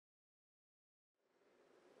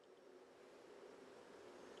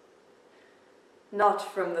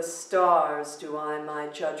Not from the stars do I my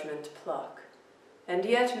judgment pluck, and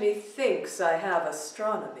yet methinks I have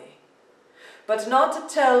astronomy, but not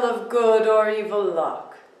to tell of good or evil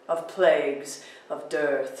luck, of plagues, of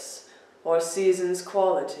dearths, or seasons'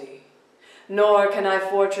 quality. Nor can I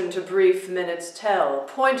fortune to brief minutes tell,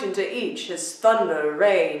 pointing to each his thunder,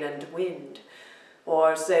 rain, and wind,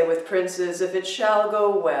 or say with princes, if it shall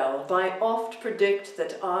go well, by oft predict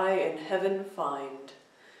that I in heaven find.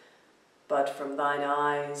 But from thine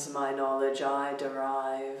eyes my knowledge I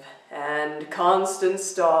derive, and constant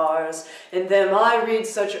stars, in them I read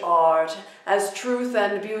such art, as truth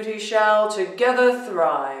and beauty shall together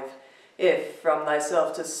thrive, if from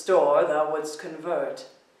thyself to store thou wouldst convert.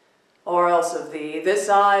 Or else of thee this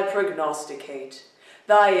I prognosticate,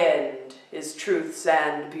 thy end is truth's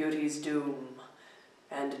and beauty's doom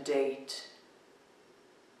and date.